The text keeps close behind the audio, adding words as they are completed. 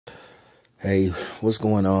Hey, what's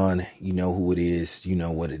going on? You know who it is. You know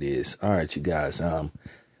what it is. All right, you guys. I'm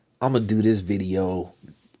gonna do this video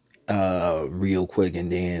real quick,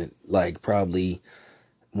 and then probably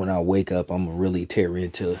when I wake up, I'm gonna really tear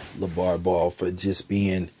into Lavar Ball for just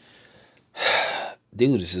being,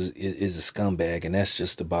 dude. Is a scumbag, and that's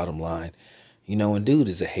just the bottom line. And dude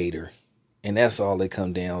is a hater, and that's all it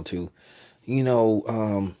come down to. You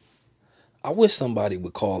know, I wish somebody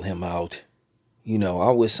would call him out. I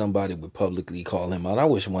wish somebody would publicly call him out. I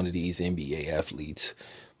wish one of these NBA athletes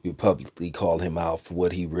would publicly call him out for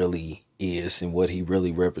what he really is and what he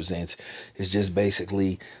really represents. It's just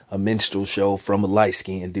basically a minstrel show from a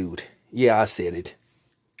light-skinned dude. Yeah, I said it.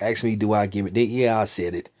 Ask me, do I give it? Yeah, I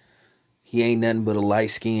said it. He ain't nothing but a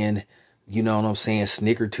light-skinned, you know what I'm saying,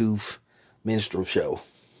 snickertooth minstrel show.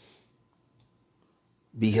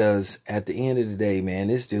 Because at the end of the day, man,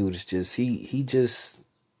 this dude is just, he just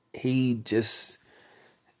a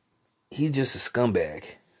scumbag.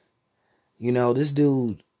 This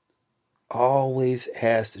dude always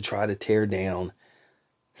has to try to tear down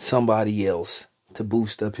somebody else to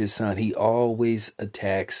boost up his son. He always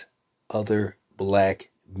attacks other black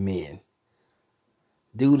men.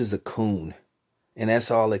 Dude is a coon. And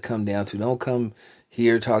that's all it come down to. Don't come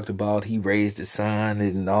here talked about he raised his son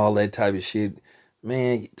and all that type of shit.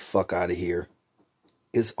 Man, get the fuck out of here.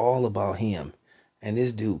 It's all about him. And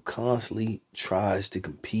this dude constantly tries to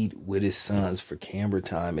compete with his sons for camera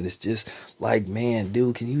time. And it's just like, man,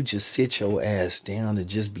 dude, can you just sit your ass down and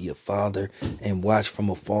just be a father and watch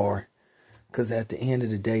from afar? Because at the end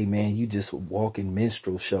of the day, man, you just a walking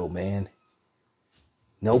minstrel show, man.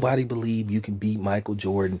 Nobody believe you can beat Michael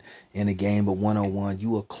Jordan in a game of one-on-one.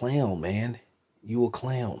 You a clown, man. You a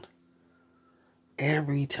clown.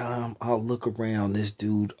 Every time I look around, this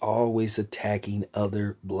dude always attacking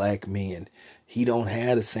other black men. He don't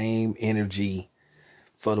have the same energy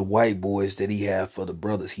for the white boys that he have for the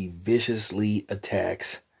brothers. He viciously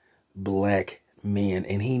attacks black men,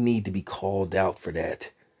 and he need to be called out for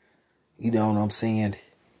that. You know what I'm saying?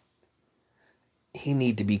 He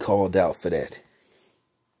need to be called out for that.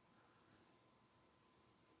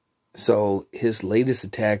 So his latest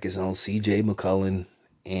attack is on C.J. McCollum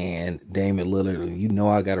and Damian Lillard. You know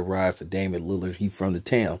I got to ride for Damian Lillard. He from the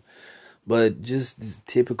town. But just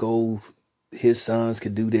typical, his sons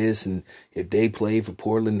could do this, and if they played for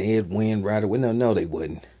Portland, they'd win right away. No, they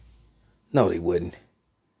wouldn't. No, they wouldn't.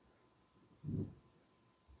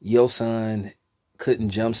 Your son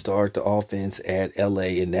couldn't jumpstart the offense at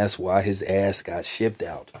L.A., and that's why his ass got shipped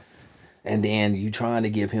out. And then you trying to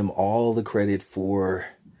give him all the credit for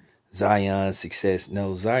Zion's success.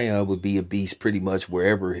 No, Zion would be a beast pretty much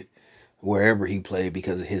wherever he played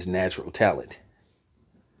because of his natural talent.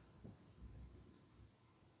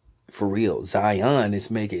 For real, Zion is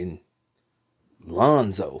making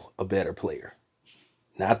Lonzo a better player,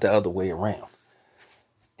 not the other way around.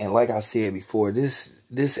 And like I said before,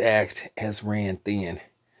 this act has ran thin.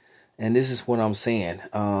 And this is what I'm saying.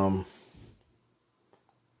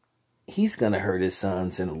 He's going to hurt his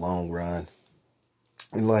sons in the long run.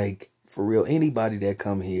 Like, for real, anybody that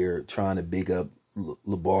come here trying to big up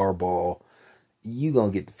Lavar Ball, you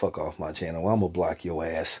gonna get the fuck off my channel. I'm gonna block your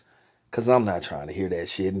ass. Because I'm not trying to hear that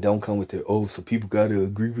shit. And don't come with the, oh, so people got to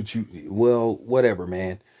agree with you. Well, whatever,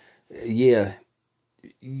 man. Yeah,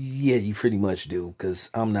 you pretty much do. Because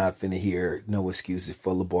I'm not finna hear no excuses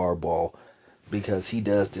for Lavar Ball. Because he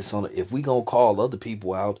does this on, if we gonna call other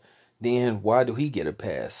people out, then why do he get a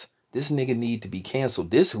pass? This nigga need to be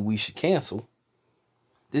canceled. This who we should cancel.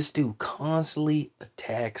 This dude constantly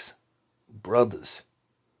attacks brothers.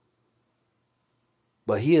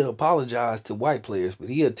 But he'll apologize to white players, but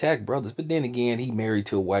he'll attack brothers. But then again, he married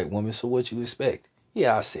to a white woman, so what you expect?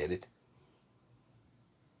 Yeah, I said it.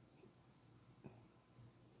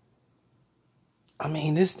 I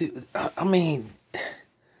mean, this dude,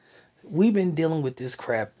 we've been dealing with this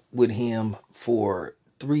crap with him for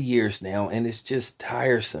 3 years now, and it's just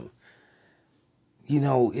tiresome.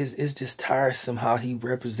 It's just tiresome how he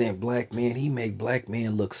represent black men. He make black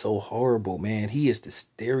men look so horrible, man. He is the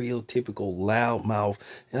stereotypical loudmouth,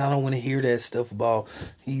 and I don't want to hear that stuff about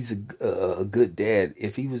he's a good dad.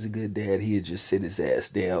 If he was a good dad, he'd just sit his ass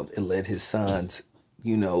down and let his sons,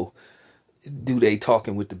 do they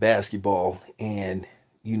talking with the basketball and,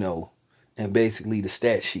 and basically the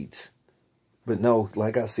stat sheets. But no,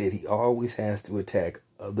 like I said, he always has to attack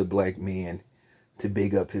other black men to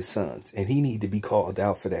big up his sons. And he need to be called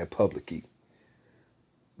out for that publicly.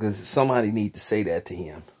 Because somebody need to say that to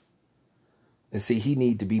him. And see, he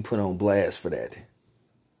need to be put on blast for that.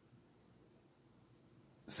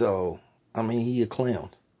 So, he a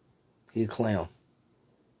clown. He a clown.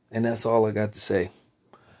 And that's all I got to say.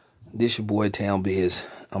 This your boy Town Biz.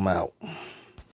 I'm out.